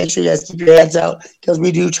it out. Make sure you guys keep your heads out because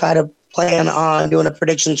we do try to plan on doing a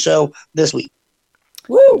prediction show this week.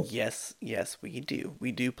 Woo! Yes, we do.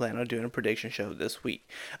 We do plan on doing a prediction show this week.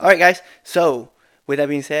 All right, guys. So, with that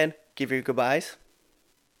being said, give your goodbyes.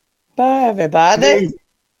 Bye, everybody.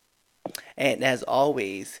 And as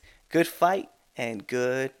always, good fight and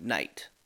good night.